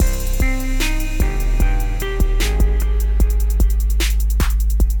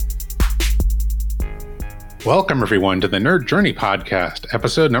Welcome, everyone, to the Nerd Journey Podcast,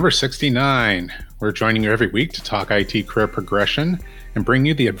 episode number 69. We're joining you every week to talk IT career progression and bring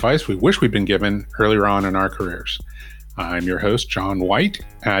you the advice we wish we'd been given earlier on in our careers. I'm your host, John White,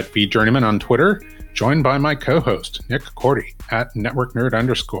 at VJourneyman on Twitter, joined by my co-host, Nick Cordy, at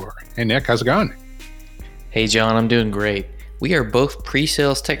NetworkNerd_. Hey, Nick, how's it going? Hey, John, I'm doing great. We are both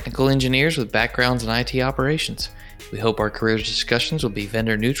pre-sales technical engineers with backgrounds in IT operations. We hope our career discussions will be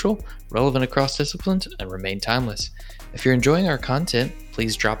vendor neutral, relevant across disciplines, and remain timeless. If you're enjoying our content,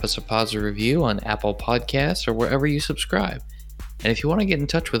 please drop us a positive review on Apple Podcasts or wherever you subscribe. And if you want to get in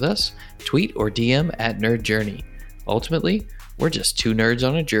touch with us, tweet or DM at Nerd Journey. Ultimately, we're just two nerds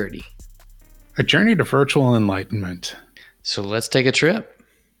on a journey. A journey to virtual enlightenment. So let's take a trip.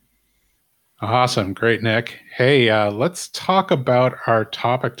 Awesome. Great, Nick. Hey, let's talk about our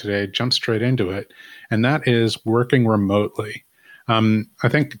topic today. Jump straight into it. And that is working remotely. I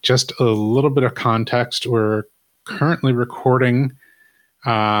think just a little bit of context. We're currently recording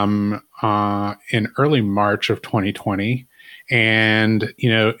in early March of 2020. And,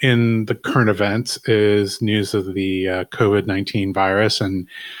 in the current events is news of the COVID-19 virus. And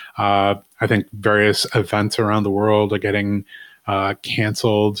I think various events around the world are getting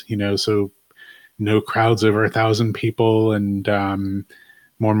canceled, so no crowds over 1,000 people, and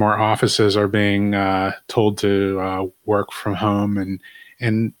more and more offices are being told to work from home.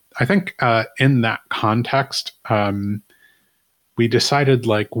 And I think in that context, we decided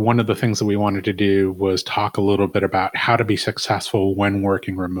one of the things that we wanted to do was talk a little bit about how to be successful when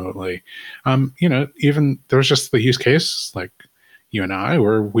working remotely. Even there's just the use case like you and I,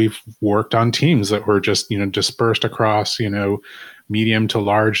 where we've worked on teams that were just, dispersed across, medium to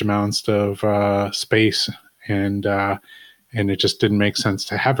large amounts of space, and it just didn't make sense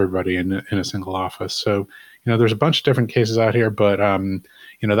to have everybody in a single office. So, there's a bunch of different cases out here, but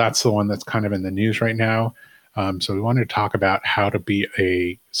that's the one that's kind of in the news right now. So we wanted to talk about how to be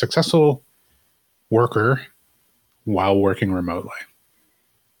a successful worker while working remotely.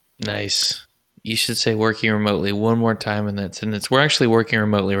 Nice. You should say working remotely one more time in that sentence. We're actually working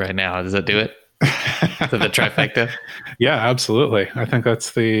remotely right now. Does that do it? To the trifecta? Yeah, absolutely. I think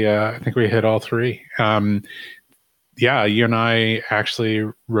that's I think we hit all three. Yeah, you and I actually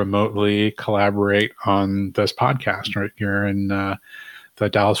remotely collaborate on this podcast, right? You're in the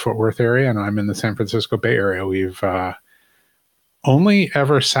Dallas-Fort Worth area, and I'm in the San Francisco Bay Area. We've only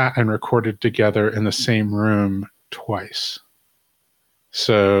ever sat and recorded together in the same room twice.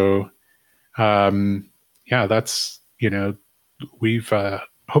 So, that's, we've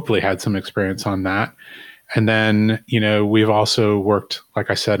hopefully had some experience on that. And then, we've also worked, like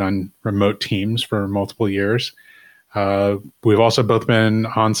I said, on remote teams for multiple years. We've also both been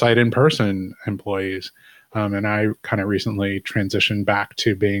on-site in-person employees. And I kind of recently transitioned back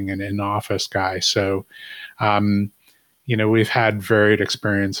to being an in-office guy. So, we've had varied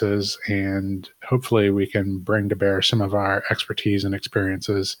experiences, and hopefully we can bring to bear some of our expertise and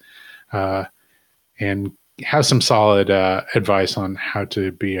experiences and have some solid advice on how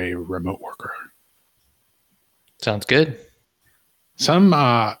to be a remote worker. Sounds good. Some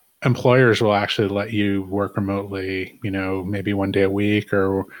employers will actually let you work remotely, maybe one day a week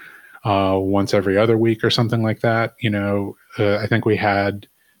or once every other week or something like that. I think we had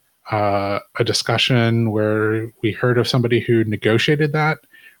a discussion where we heard of somebody who negotiated that,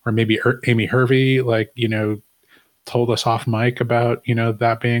 or maybe Amy Hervey, told us off mic about,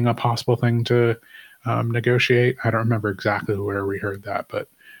 that being a possible thing to negotiate. I don't remember exactly where we heard that, but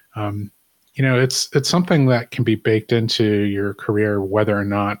it's something that can be baked into your career, whether or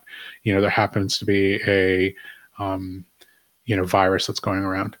not, there happens to be a, virus that's going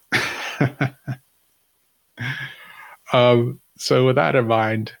around. So with that in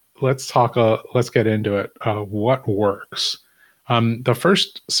mind, let's get into it. What works? The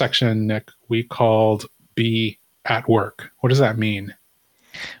first section, Nick, we called Be at Work. What does that mean?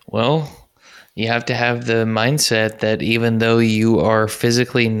 Well, you have to have the mindset that even though you are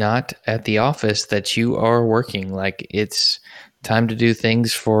physically not at the office, that you are working. Like, it's time to do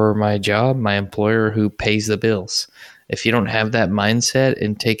things for my job, my employer who pays the bills. If you don't have that mindset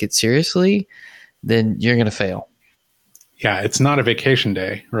and take it seriously, then you're going to fail. Yeah, it's not a vacation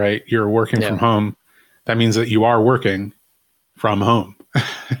day, right? You're working from home. That means that you are working from home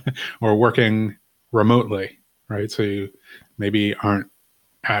or working remotely, right? So you maybe aren't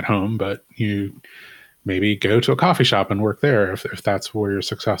at home, but you maybe go to a coffee shop and work there if that's where you're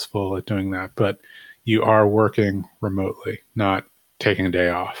successful at doing that. But you are working remotely, not taking a day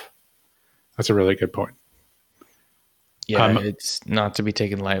off. That's a really good point. Yeah, it's not to be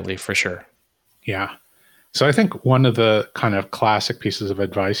taken lightly for sure. Yeah. So I think one of the kind of classic pieces of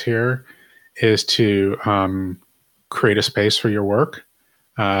advice here is to create a space for your work.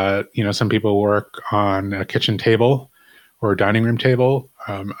 Some people work on a kitchen table or a dining room table.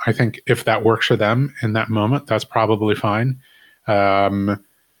 I think if that works for them in that moment, that's probably fine.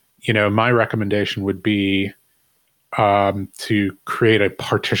 My recommendation would be to create a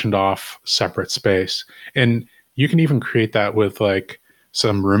partitioned off separate space. And you can even create that with like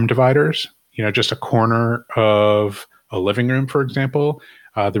some room dividers, just a corner of a living room, for example.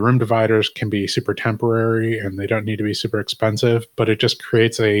 The room dividers can be super temporary and they don't need to be super expensive, but it just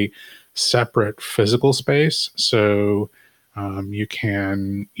creates a separate physical space. So you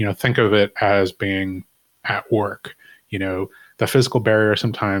can, think of it as being at work. The physical barrier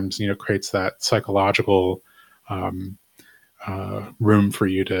sometimes, creates that psychological room for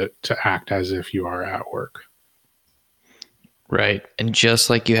you to act as if you are at work. Right. And just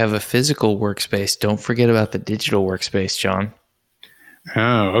like you have a physical workspace, don't forget about the digital workspace, John.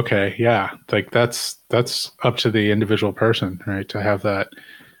 Oh, okay. Yeah. Like that's up to the individual person, right? To have that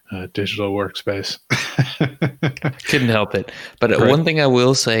digital workspace. Couldn't help it. But Right. one thing I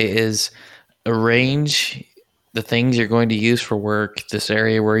will say is arrange the things you're going to use for work, this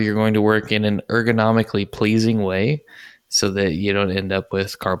area where you're going to work in an ergonomically pleasing way so that you don't end up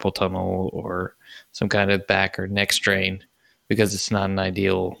with carpal tunnel or some kind of back or neck strain because it's not an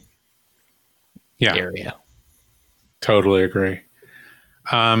ideal area. Totally agree.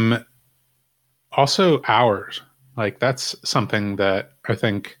 Also hours, like that's something that I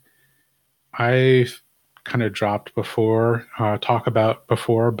think I've kind of dropped talk about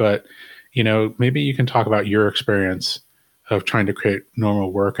before, but maybe you can talk about your experience of trying to create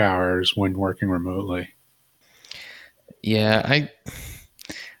normal work hours when working remotely. Yeah,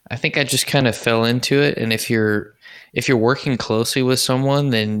 I think I just kind of fell into it, and if you're working closely with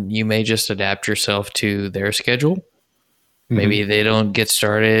someone, then you may just adapt yourself to their schedule. Mm-hmm. Maybe they don't get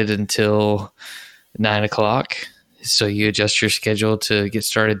started until 9:00, so you adjust your schedule to get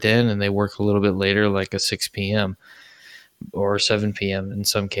started then, and they work a little bit later, like a 6 p.m. or 7 p.m. in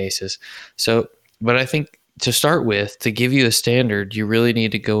some cases. So, but I think to start with, to give you a standard, you really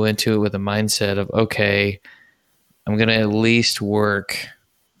need to go into it with a mindset of, okay, I'm going to at least work,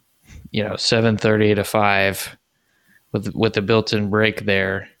 7:30 to 5 with a built-in break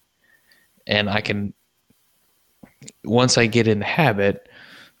there. And I can, once I get in the habit,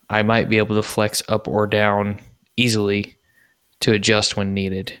 I might be able to flex up or down easily to adjust when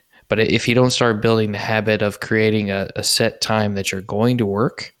needed. But if you don't start building the habit of creating a set time that you're going to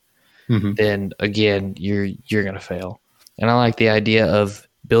work, mm-hmm. then again, you're going to fail. And I like the idea of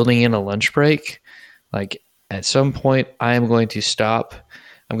building in a lunch break. Like at some point, I am going to stop.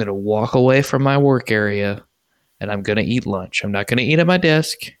 I'm going to walk away from my work area and I'm going to eat lunch. I'm not going to eat at my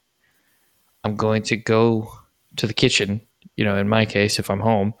desk. I'm going to go to the kitchen. In my case, if I'm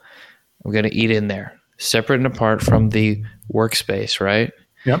home, I'm going to eat in there, separate and apart from the workspace, right?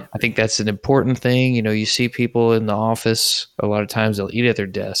 Yep. I think that's an important thing. You see people in the office, a lot of times they'll eat at their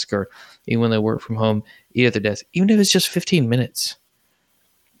desk, or even when they work from home, eat at their desk, even if it's just 15 minutes.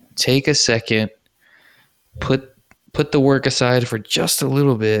 Take a second, put the work aside for just a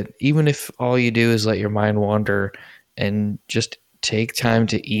little bit, even if all you do is let your mind wander, and just take time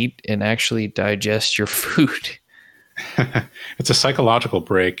to eat and actually digest your food. It's a psychological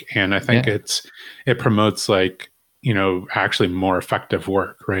break, and I think it promotes actually more effective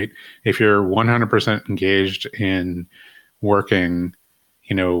work, right? If you're 100% engaged in working,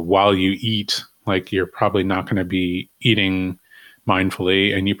 while you eat, like you're probably not going to be eating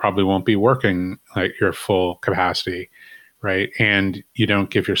mindfully, and you probably won't be working like your full capacity, right? And you don't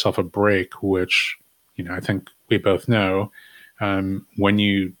give yourself a break, which, I think we both know, when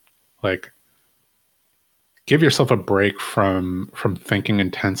you give yourself a break from thinking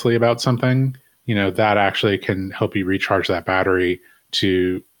intensely about something, that actually can help you recharge that battery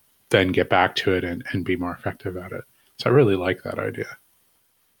to then get back to it and be more effective at it. So I really like that idea.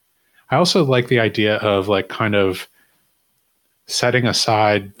 I also like the idea of kind of setting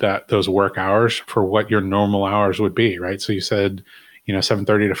aside those work hours for what your normal hours would be, right? So you said,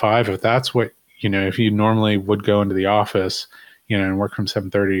 7:30 to 5. If that's what, if you normally would go into the office, and work from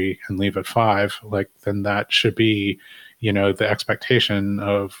 7:30 and leave at 5, then that should be, the expectation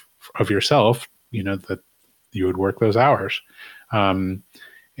of yourself, that you would work those hours. And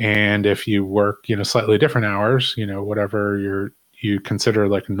if you work, slightly different hours, whatever you consider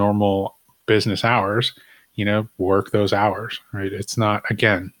normal business hours, work those hours, right? It's not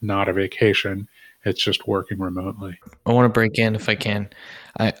a vacation. It's just working remotely. I want to break in if I can.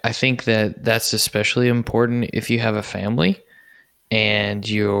 I think that's especially important if you have a family and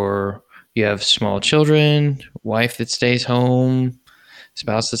you have small children, wife that stays home,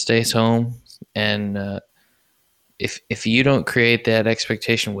 spouse that stays home. And if you don't create that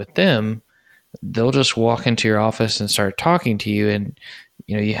expectation with them, they'll just walk into your office and start talking to you. And,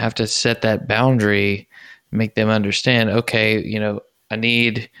 you have to set that boundary, make them understand, okay, I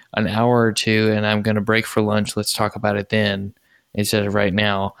need an hour or two and I'm going to break for lunch. Let's talk about it then instead of right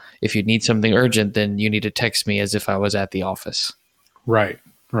now. If you need something urgent, then you need to text me as if I was at the office. Right,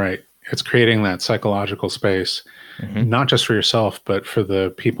 right. It's creating that psychological space, not just for yourself, but for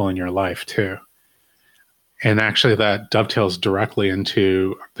the people in your life too. And actually, that dovetails directly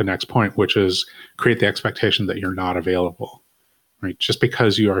into the next point, which is create the expectation that you're not available. Right? Just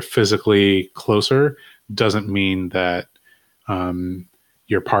because you are physically closer doesn't mean that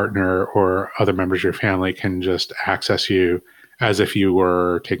your partner or other members of your family can just access you as if you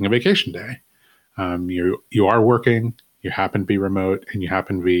were taking a vacation day. You are working, you happen to be remote, and you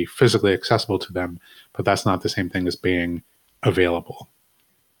happen to be physically accessible to them, but that's not the same thing as being available.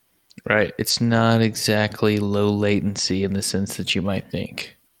 Right. It's not exactly low latency in the sense that you might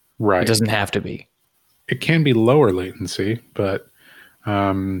think. Right. It doesn't have to be. It can be lower latency, but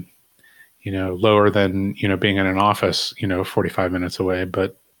lower than, being in an office, 45 minutes away,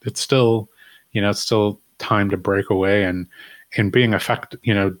 but it's still, it's still time to break away and being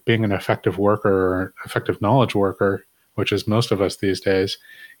being an effective worker or effective knowledge worker, which is most of us these days,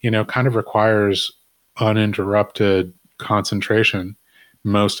 kind of requires uninterrupted concentration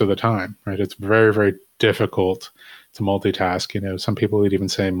most of the time, right? It's very, very difficult to multitask. Some people would even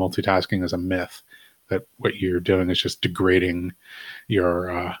say multitasking is a myth, that what you're doing is just degrading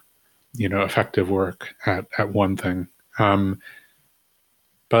your, effective work at one thing.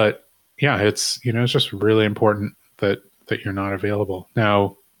 But yeah, it's just really important that you're not available.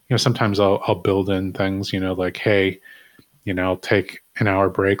 Now, sometimes I'll build in things, like, hey, I'll take an hour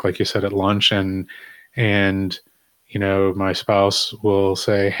break, like you said, at lunch, and my spouse will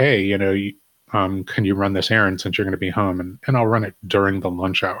say, hey, can you run this errand since you're going to be home? And I'll run it during the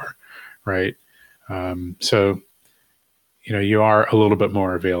lunch hour, right? So, you are a little bit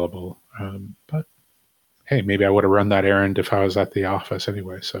more available. But hey, maybe I would have run that errand if I was at the office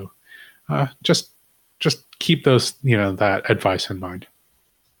anyway. So just keep those, that advice in mind.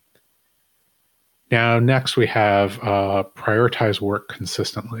 Now, next we have prioritize work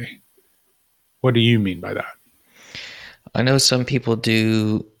consistently. What do you mean by that? I know some people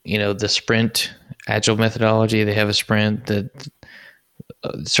do, the sprint agile methodology. They have a sprint that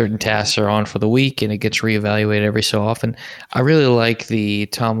certain tasks are on for the week and it gets reevaluated every so often. I really like the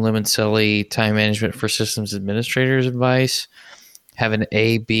Tom Lemoncelli time management for systems administrators advice. Have an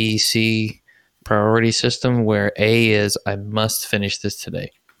A, B, C priority system where A is I must finish this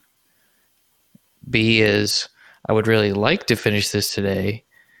today. B is I would really like to finish this today,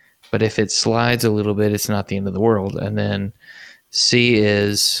 but if it slides a little bit, it's not the end of the world. And then C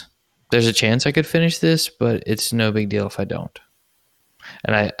is there's a chance I could finish this, but it's no big deal if I don't.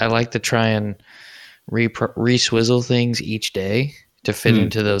 And I like to try and re-swizzle things each day to fit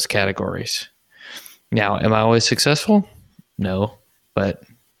into those categories. Now, am I always successful? No, but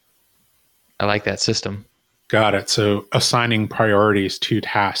I like that system. Got it. So assigning priorities to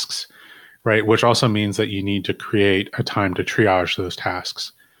tasks, right? Which also means that you need to create a time to triage those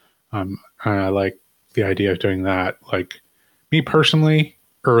tasks. I like the idea of doing that. Like me personally,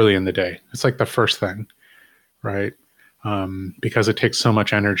 early in the day. It's like the first thing, right? Because it takes so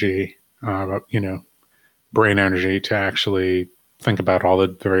much energy, brain energy to actually think about all the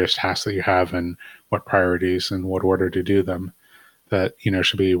various tasks that you have and what priorities and what order to do them. That,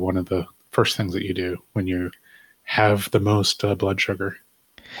 should be one of the first things that you do when you have the most blood sugar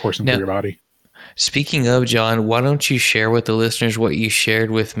coursing through your body. Speaking of, John, why don't you share with the listeners what you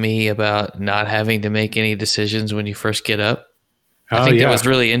shared with me about not having to make any decisions when you first get up? I think that was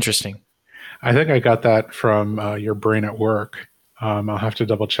really interesting. I think I got that from your Brain at Work. I'll have to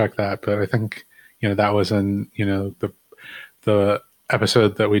double check that, but I think that was in the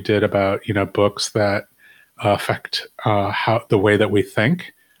episode that we did about books that affect how the way that we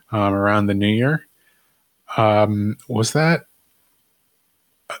think around the new year. Was that?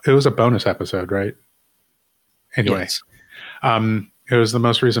 It was a bonus episode, right? Anyway, yes. It was the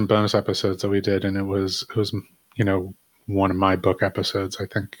most recent bonus episodes that we did, and it was one of my book episodes. I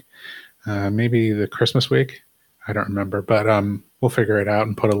think. Maybe the Christmas week. I don't remember, but we'll figure it out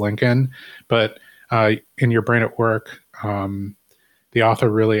and put a link in. But in your Brain at Work, the author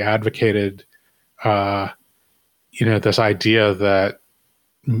really advocated, this idea that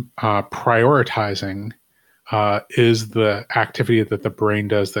prioritizing is the activity that the brain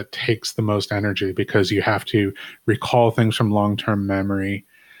does that takes the most energy, because you have to recall things from long-term memory,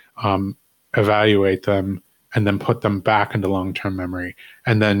 evaluate them, and then put them back into long-term memory.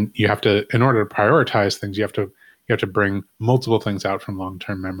 And then you have to, in order to prioritize things, you have to bring multiple things out from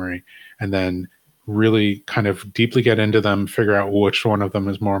long-term memory and then really kind of deeply get into them, figure out which one of them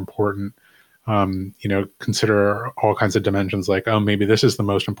is more important. Consider all kinds of dimensions like, oh, maybe this is the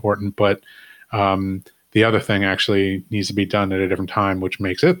most important, but the other thing actually needs to be done at a different time, which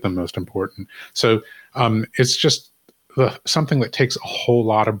makes it the most important. So it's just something that takes a whole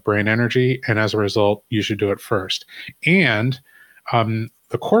lot of brain energy, and as a result, you should do it first. And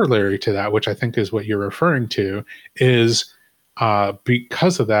the corollary to that, which I think is what you're referring to, is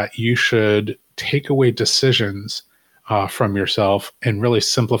because of that, you should take away decisions from yourself and really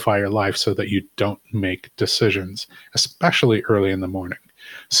simplify your life so that you don't make decisions, especially early in the morning.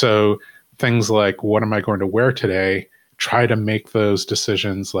 So things like, what am I going to wear today? Try to make those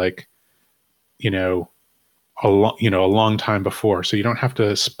decisions like, a long time before, so you don't have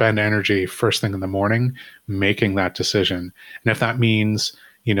to spend energy first thing in the morning making that decision. And if that means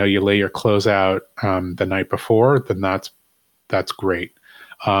you lay your clothes out the night before, then that's great.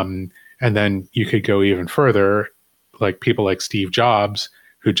 And then you could go even further, like people like Steve Jobs,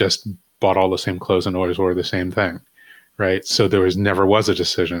 who just bought all the same clothes and always wore the same thing, right? So there never was a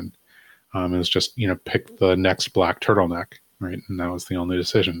decision. It was just pick the next black turtleneck, right? And that was the only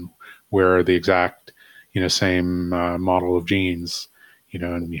decision. Wear the exact same model of jeans,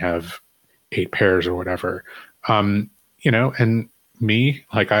 and you have 8 pairs or whatever. And me,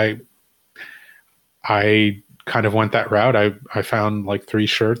 like I kind of went that route. I found like 3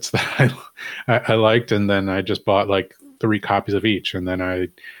 shirts that I liked, and then I just bought like 3 copies of each, and then I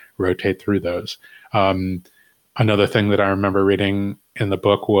rotate through those. Another thing that I remember reading in the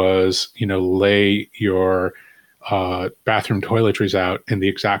book was, lay your bathroom toiletries out in the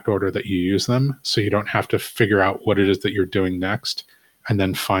exact order that you use them, so you don't have to figure out what it is that you're doing next and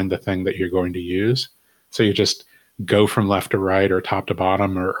then find the thing that you're going to use. So you just go from left to right or top to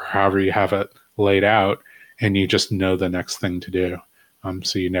bottom or however you have it laid out, and you just know the next thing to do.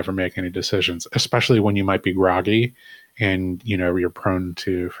 So you never make any decisions, especially when you might be groggy and you're prone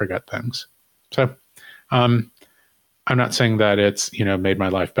to forget things. So I'm not saying that it's made my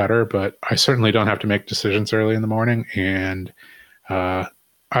life better, but I certainly don't have to make decisions early in the morning, and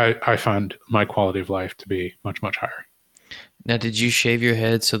I found my quality of life to be much, much higher. Now, did you shave your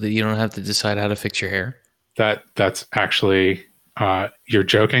head so that you don't have to decide how to fix your hair? That's actually you're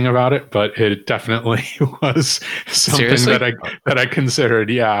joking about it, but it definitely was something Seriously? that I considered.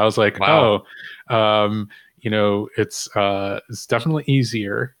 Yeah, I was like, Wow. it's definitely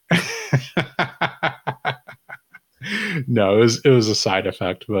easier. No, it was a side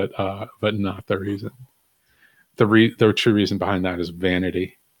effect, but not the reason. The true reason behind that is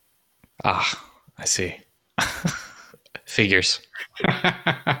vanity. Ah, I see. Figures.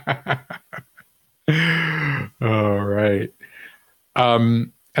 All right.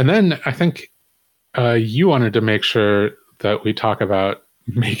 And then I think you wanted to make sure that we talk about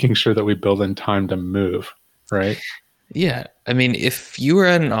making sure that we build in time to move, right? Yeah. I mean, if you are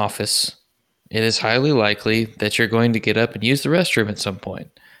at an office, it is highly likely that you're going to get up and use the restroom at some point.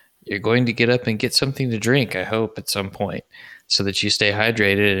 You're going to get up and get something to drink, I hope, at some point, so that you stay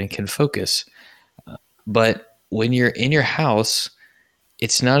hydrated and can focus. But when you're in your house,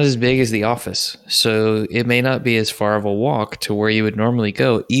 it's not as big as the office. So it may not be as far of a walk to where you would normally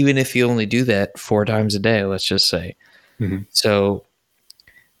go, even if you only do that 4 times a day, let's just say. Mm-hmm. So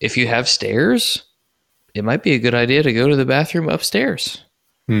if you have stairs, it might be a good idea to go to the bathroom upstairs,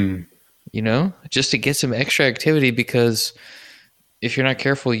 just to get some extra activity, because if you're not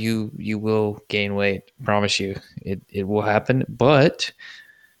careful, you will gain weight. I promise you, it will happen. But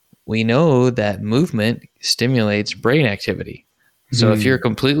we know that movement stimulates brain activity. So if you're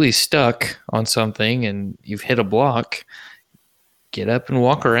completely stuck on something and you've hit a block, get up and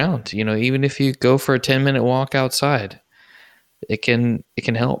walk around. Even if you go for a 10-minute walk outside, it can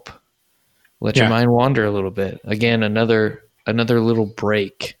help. Let your mind wander a little bit. Again, another little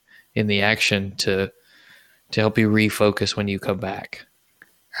break in the action to help you refocus when you come back.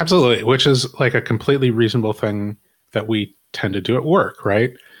 Absolutely, which is like a completely reasonable thing that we tend to do at work,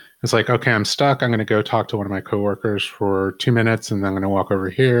 right? It's like, okay, I'm stuck. I'm going to go talk to one of my coworkers for 2 minutes, and then I'm going to walk over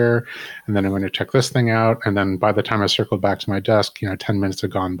here, and then I'm going to check this thing out. And then by the time I circled back to my desk, 10 minutes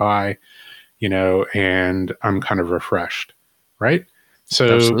have gone by, and I'm kind of refreshed, right?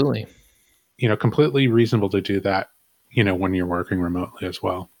 So, Absolutely. completely reasonable to do that, when you're working remotely as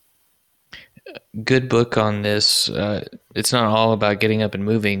well. Good book on this. It's not all about getting up and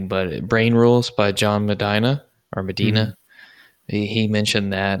moving, but Brain Rules by John Medina. Mm-hmm. He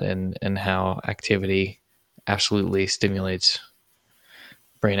mentioned that and how activity absolutely stimulates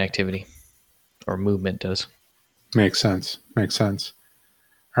brain activity, or movement does. Makes sense. Makes sense.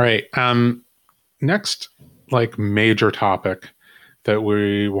 All right. Next, like major topic that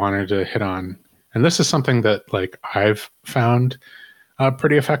we wanted to hit on, and this is something that like I've found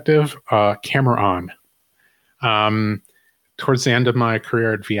pretty effective. Camera on. Um, Towards the end of my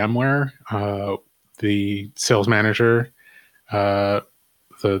career at VMware, the sales manager uh,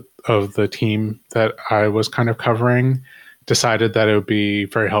 of the team that I was kind of covering decided that it would be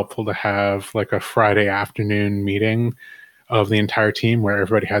very helpful to have like a Friday afternoon meeting of the entire team where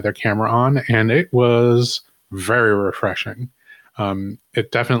everybody had their camera on, and it was very refreshing.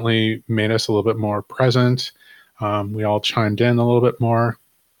 It definitely made us a little bit more present. We all chimed in a little bit more.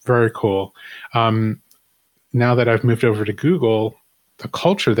 Very cool. Now that I've moved over to Google, the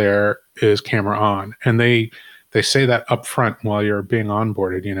culture there is camera on, and they say that up front while you're being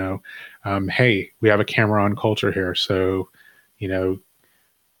onboarded. Hey, we have a camera on culture here, so you know,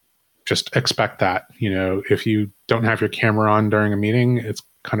 just expect that. If you don't have your camera on during a meeting, it's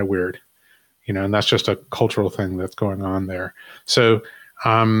kind of weird. And that's just a cultural thing that's going on there. So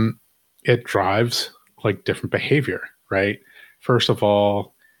it drives like different behavior, right? First of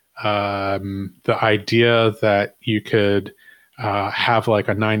all, the idea that you could have like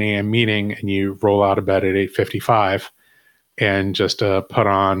a 9 a.m. meeting and you roll out of bed at 8:55 and just put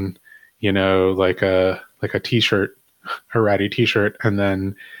on, like a t-shirt, a ratty t-shirt,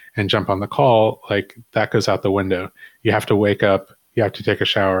 and jump on the call, like that goes out the window. You have to wake up, you have to take a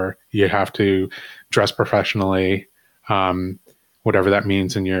shower, you have to dress professionally, whatever that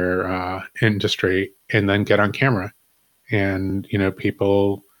means in your industry, and then get on camera. And,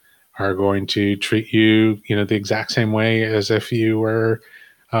 people are going to treat you, the exact same way as if you were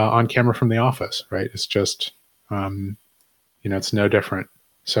on camera from the office, right? It's just, it's no different.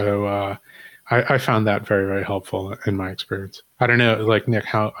 So I found that very, very helpful in my experience. I don't know, like Nick,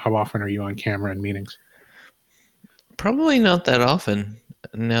 how often are you on camera in meetings? Probably not that often.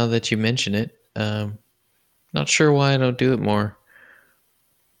 Now that you mention it, not sure why I don't do it more.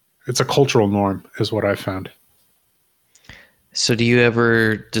 It's a cultural norm, is what I found. So, do you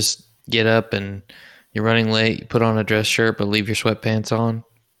ever just get up and you're running late, you put on a dress shirt, but leave your sweatpants on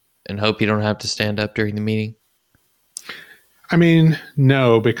and hope you don't have to stand up during the meeting? I mean,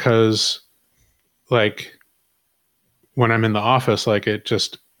 no, because like when I'm in the office, like it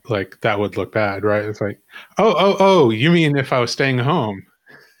just like that would look bad, right? It's like, oh, you mean if I was staying home?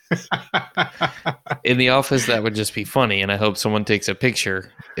 In the office, that would just be funny, and I hope someone takes a picture.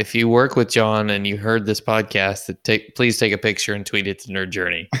 If you work with John and you heard this podcast, please take a picture and tweet it to Nerd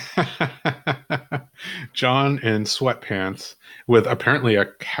Journey. John in sweatpants with apparently a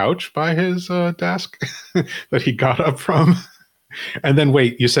couch by his desk that he got up from. And then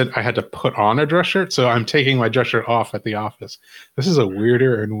wait, you said I had to put on a dress shirt, so I'm taking my dress shirt off at the office. This is a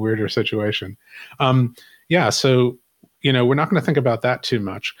weirder and weirder situation. Yeah, so we're not going to think about that too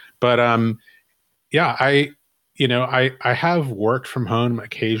much, but yeah, I have worked from home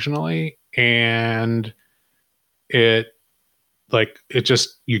occasionally, and it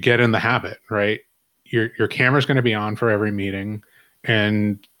just you get in the habit, right? Your camera's going to be on for every meeting,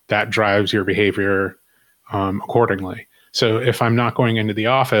 and that drives your behavior accordingly. So if I'm not going into the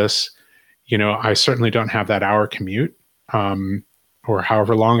office, I certainly don't have that hour commute or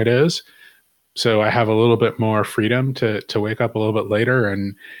however long it is. So I have a little bit more freedom to wake up a little bit later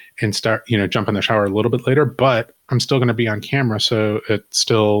and start, jump in the shower a little bit later, but I'm still going to be on camera. So it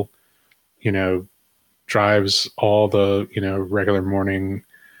still, drives all the, regular morning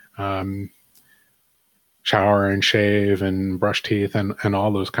shower and shave and brush teeth and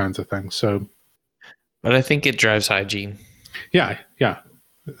all those kinds of things. So but I think it drives hygiene. Yeah.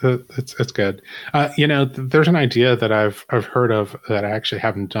 It's good. There's an idea that I've heard of that I actually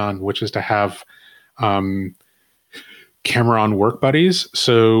haven't done, which is to have camera on work buddies.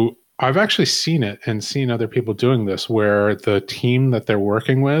 So I've actually seen it and seen other people doing this, where the team that they're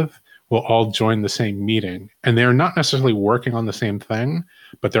working with will all join the same meeting, and they're not necessarily working on the same thing,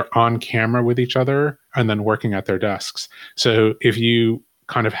 but they're on camera with each other and then working at their desks. So if you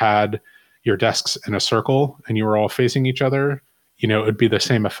kind of had your desks in a circle and you were all facing each other, it'd be the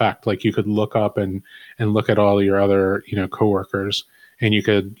same effect. Like you could look up and look at all your other, coworkers, and you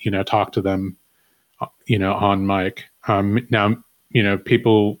could, talk to them, on mic. Now,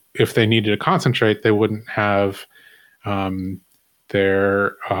 people, if they needed to concentrate, they wouldn't have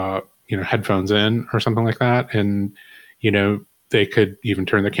their, headphones in or something like that. And, they could even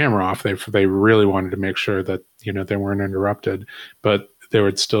turn the camera off. They really wanted to make sure that, they weren't interrupted, but they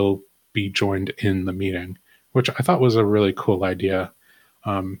would still be joined in the meeting, which I thought was a really cool idea.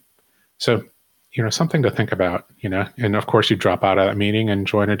 So something to think about, and of course you drop out of that meeting and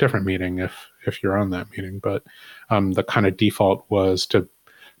join a different meeting if you're on that meeting. But the kind of default was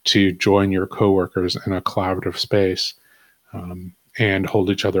to join your coworkers in a collaborative space, and hold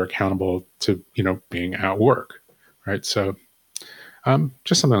each other accountable to, being at work. Right. So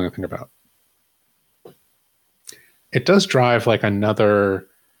just something to think about. It does drive like another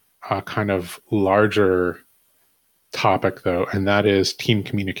kind of larger topic though, and that is team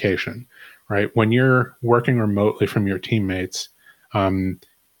communication, right? When you're working remotely from your teammates,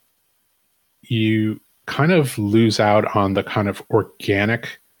 you kind of lose out on the kind of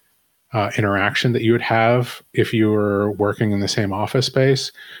organic interaction that you would have if you were working in the same office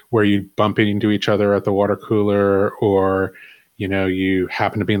space, where you bump into each other at the water cooler, or you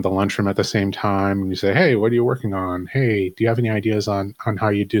happen to be in the lunchroom at the same time and you say, hey, what are you working on? Hey, do you have any ideas on how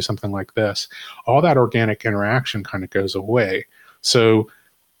you do something like this? All that organic interaction kind of goes away. So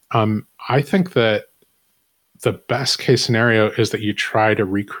I think that the best case scenario is that you try to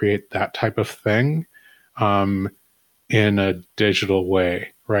recreate that type of thing in a digital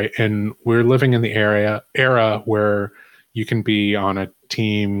way, right? And we're living in the era where you can be on a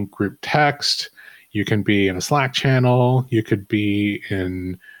team group text, you can be in a Slack channel, you could be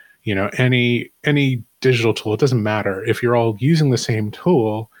in, any digital tool. It doesn't matter. If you're all using the same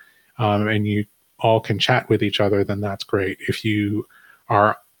tool, and you all can chat with each other, then that's great. If you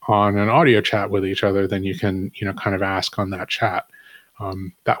are on an audio chat with each other, then you can, kind of ask on that chat.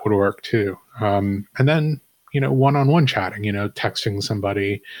 That would work too. And then, one-on-one chatting, texting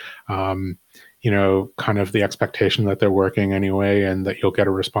somebody, kind of the expectation that they're working anyway and that you'll get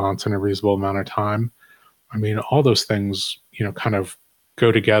a response in a reasonable amount of time. I mean, all those things, kind of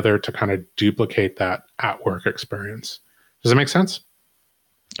go together to kind of duplicate that at work experience. Does that make sense?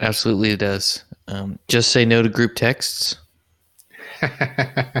 Absolutely, it does. Just say no to group texts.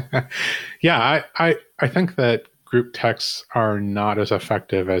 Yeah, I think that group texts are not as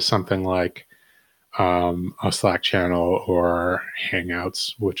effective as something like a Slack channel or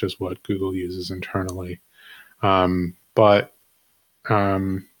Hangouts, which is what Google uses internally. But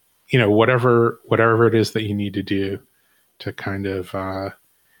whatever it is that you need to do to kind of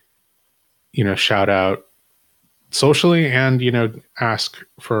shout out socially and ask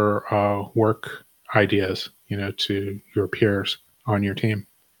for work ideas to your peers on your team.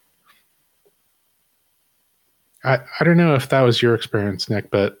 I don't know if that was your experience, Nick,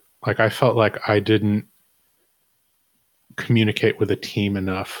 but like I felt like I didn't communicate with a team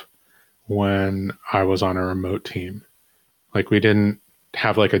enough when I was on a remote team. Like we didn't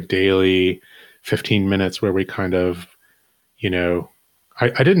have like a daily 15 minutes where we kind of,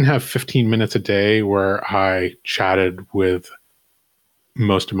 I didn't have 15 minutes a day where I chatted with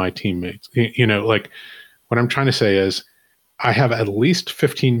most of my teammates. Like what I'm trying to say is I have at least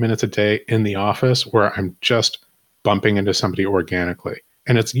 15 minutes a day in the office where I'm just bumping into somebody organically.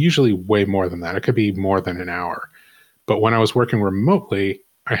 And it's usually way more than that. It could be more than an hour. But when I was working remotely,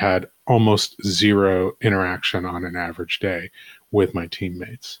 I had almost zero interaction on an average day with my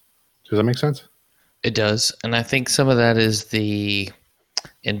teammates. Does that make sense? It does. And I think some of that is the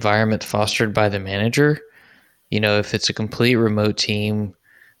environment fostered by the manager. If it's a complete remote team,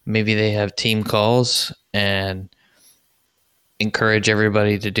 maybe they have team calls and encourage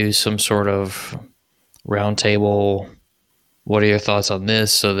everybody to do some sort of roundtable. What are your thoughts on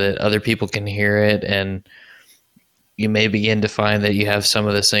this, so that other people can hear it? And you may begin to find that you have some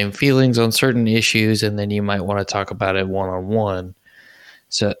of the same feelings on certain issues, and then you might want to talk about it one-on-one.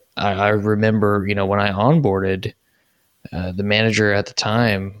 So I remember, when I onboarded, the manager at the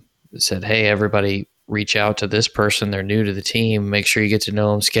time said, hey, everybody reach out to this person. They're new to the team. Make sure you get to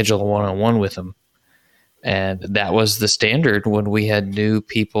know them, schedule a one-on-one with them. And that was the standard when we had new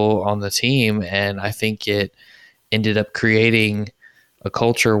people on the team. And I think it ended up creating a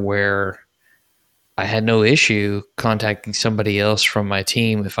culture where I had no issue contacting somebody else from my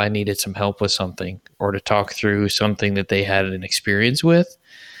team if I needed some help with something or to talk through something that they had an experience with.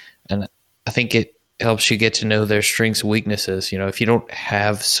 And I think it helps you get to know their strengths and weaknesses. If you don't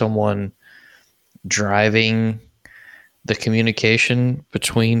have someone driving the communication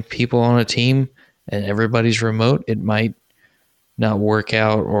between people on a team and everybody's remote, it might not work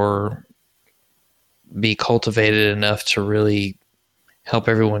out or be cultivated enough to really help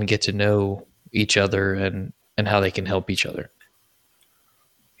everyone get to know each other and how they can help each other.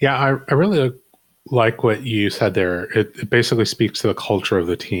 Yeah, I really like what you said there. It basically speaks to the culture of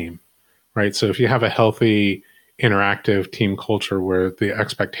the team, right? So if you have a healthy, interactive team culture where the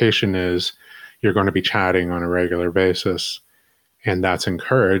expectation is you're going to be chatting on a regular basis, and that's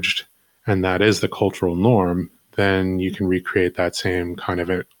encouraged, and that is the cultural norm, then you can recreate that same kind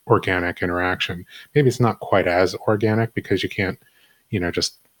of organic interaction. Maybe it's not quite as organic because you can't,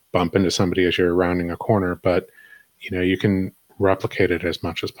 just bump into somebody as you're rounding a corner, but you can replicate it as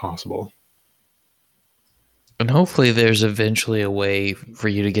much as possible. And hopefully there's eventually a way for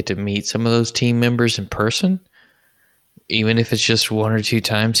you to get to meet some of those team members in person, even if it's just one or two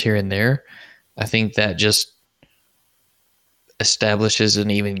times here and there. I think that just establishes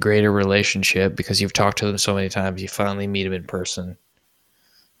an even greater relationship because you've talked to them so many times, you finally meet them in person,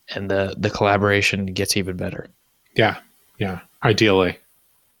 and the collaboration gets even better. Yeah. Ideally.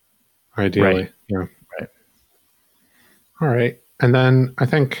 Right. Yeah. Right. All right. And then I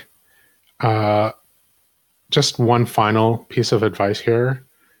think just one final piece of advice here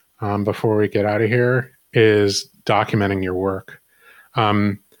before we get out of here is documenting your work.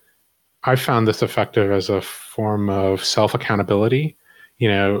 I found this effective as a form of self-accountability.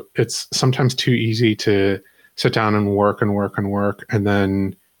 It's sometimes too easy to sit down and work, and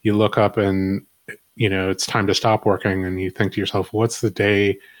then you look up and, it's time to stop working, and you think to yourself, where's the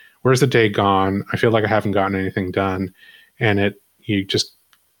day gone? I feel like I haven't gotten anything done. And you just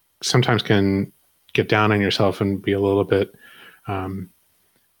sometimes can get down on yourself and be a little bit,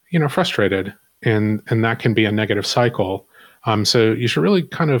 frustrated. And that can be a negative cycle. So you should really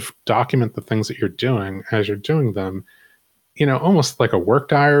kind of document the things that you're doing as you're doing them, almost like a work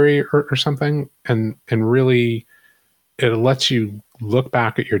diary or something. And really, it lets you look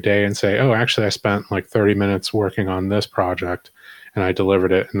back at your day and say, oh, actually, I spent like 30 minutes working on this project and I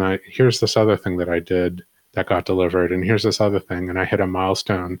delivered it. And here's this other thing that I did that got delivered. And here's this other thing. And I hit a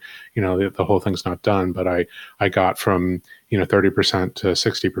milestone. The whole thing's not done, but I got from, 30% to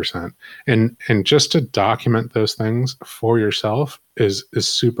 60%. And just to document those things for yourself is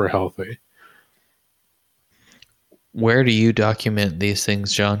super healthy. Where do you document these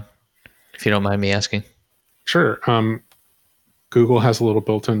things, John? If you don't mind me asking. Sure. Google has a little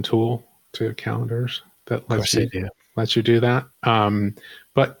built-in tool to calendars that lets you do that.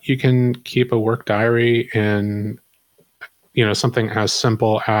 But you can keep a work diary in, something as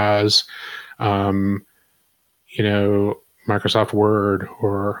simple as, Microsoft Word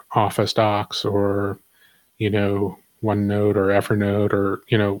or Office Docs or, OneNote or Evernote or,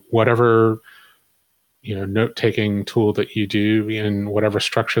 whatever, note-taking tool that you do in whatever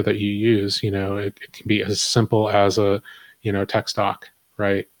structure that you use. It can be as simple as a, text doc,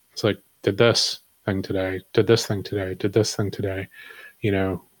 right? It's like, did this thing today, did this thing today, did this thing today,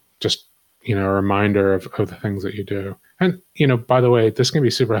 just, a reminder of the things that you do. And, by the way, this can be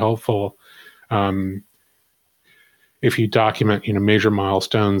super helpful if you document, major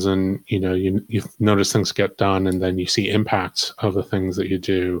milestones and, you notice things get done and then you see impacts of the things that you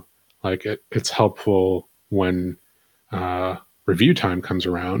do. Like it's helpful when review time comes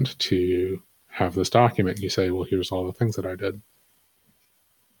around to have this document. You say, well, here's all the things that I did.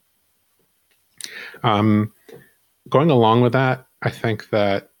 Going along with that, I think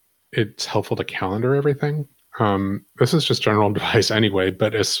that it's helpful to calendar everything. This is just general advice anyway,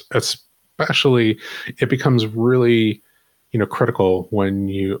 but especially it becomes really, critical when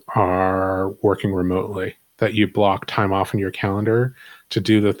you are working remotely, that you block time off in your calendar to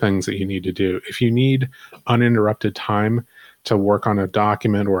do the things that you need to do. If you need uninterrupted time to work on a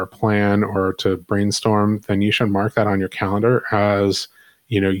document or a plan or to brainstorm, then you should mark that on your calendar as,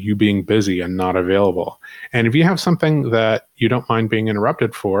 you being busy and not available. And if you have something that you don't mind being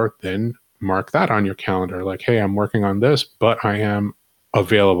interrupted for, then mark that on your calendar. Like, hey, I'm working on this, but I am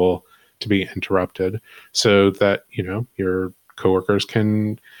available to be interrupted, so that, your coworkers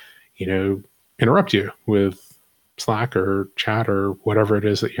can, interrupt you with Slack or chat or whatever it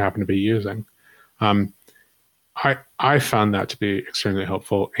is that you happen to be using. I found that to be extremely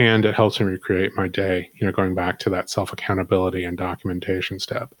helpful, and it helps me recreate my day, going back to that self-accountability and documentation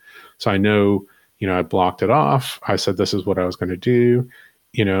step. So I know, I blocked it off. I said, this is what I was going to do.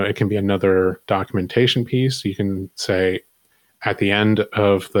 It can be another documentation piece. You can say at the end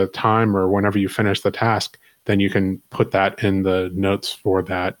of the time or whenever you finish the task, then you can put that in the notes for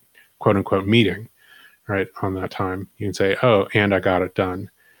that quote unquote meeting, right? On that time, you can say, oh, and I got it done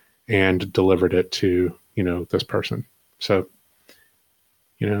and delivered it to, this person. So,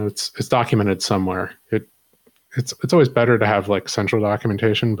 it's documented somewhere. It's always better to have like central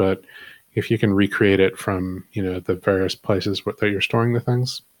documentation, but if you can recreate it from, the various places that you're storing the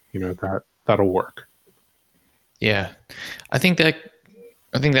things, that'll work. Yeah. I think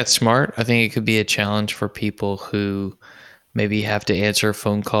that's smart. I think it could be a challenge for people who maybe have to answer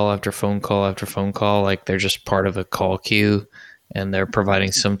phone call after phone call after phone call, like they're just part of a call queue and they're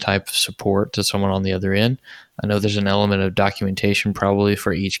providing some type of support to someone on the other end. I know there's an element of documentation probably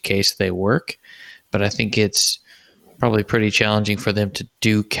for each case they work, but I think it's probably pretty challenging for them to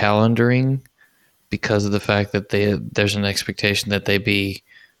do calendaring because of the fact that there's an expectation that they be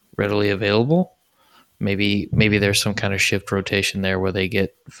readily available. Maybe there's some kind of shift rotation there where they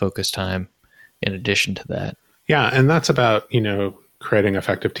get focus time in addition to that. Yeah, and that's about, creating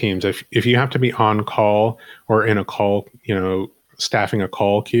effective teams. If you have to be on call or in a call, staffing a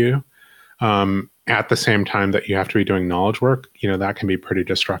call queue, at the same time that you have to be doing knowledge work, that can be pretty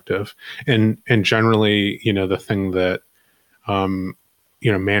destructive. And generally, the thing that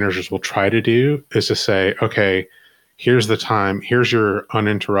managers will try to do is to say, okay, here's the time, here's your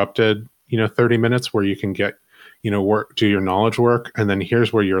uninterrupted 30 minutes where you can get work, do your knowledge work, and then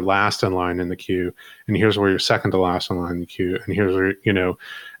here's where you're last in line in the queue, and here's where you're second to last in line in the queue, and here's where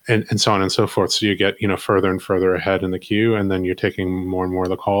and so on and so forth. So you get further and further ahead in the queue, and then you're taking more and more of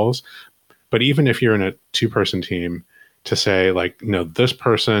the calls. But even if you're in a 2-person team, to say this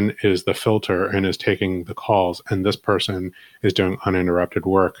person is the filter and is taking the calls, and this person is doing uninterrupted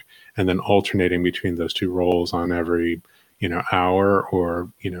work, and then alternating between those two roles on every hour or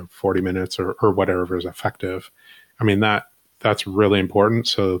 40 minutes or whatever is effective. I mean, that's really important,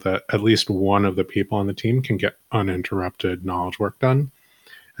 so that at least one of the people on the team can get uninterrupted knowledge work done,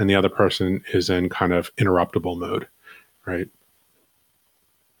 and the other person is in kind of interruptible mode, right?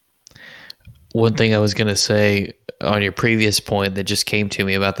 One thing I was going to say on your previous point that just came to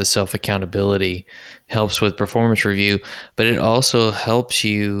me about the self-accountability helps with performance review, but it also helps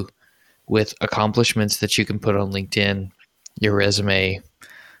you with accomplishments that you can put on LinkedIn, your resume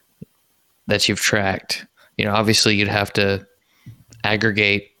that you've tracked. Obviously you'd have to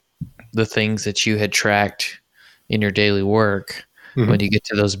aggregate the things that you had tracked in your daily work when you get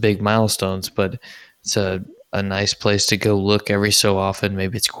to those big milestones, but it's a nice place to go look every so often.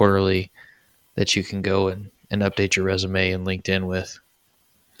 Maybe it's quarterly that you can go and update your resume and LinkedIn with.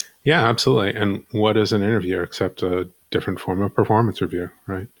 Yeah, absolutely. And what is an interview except a different form of performance review,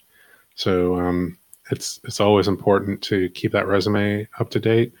 right? So it's always important to keep that resume up to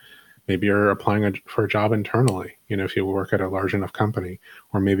date. Maybe you're applying for a job internally, if you work at a large enough company,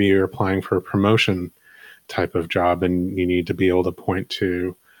 or maybe you're applying for a promotion type of job and you need to be able to point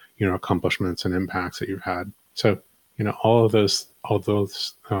to, accomplishments and impacts that you've had. So, all those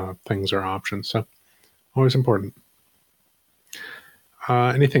things are options. So always important.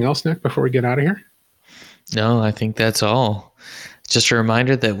 Anything else, Nick, before we get out of here? No, I think that's all. Just a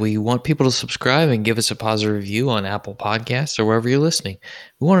reminder that we want people to subscribe and give us a positive review on Apple Podcasts or wherever you're listening.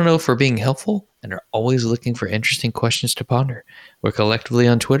 We want to know if we're being helpful and are always looking for interesting questions to ponder. We're collectively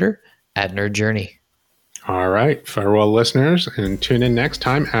on Twitter @NerdJourney. All right, farewell, listeners, and tune in next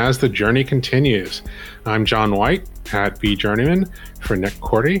time as the journey continues. I'm John White @VJourneyman for Nick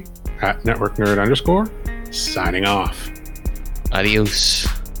Cordy @NetworkNerd_, signing off. Adios.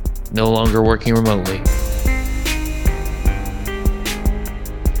 No longer working remotely.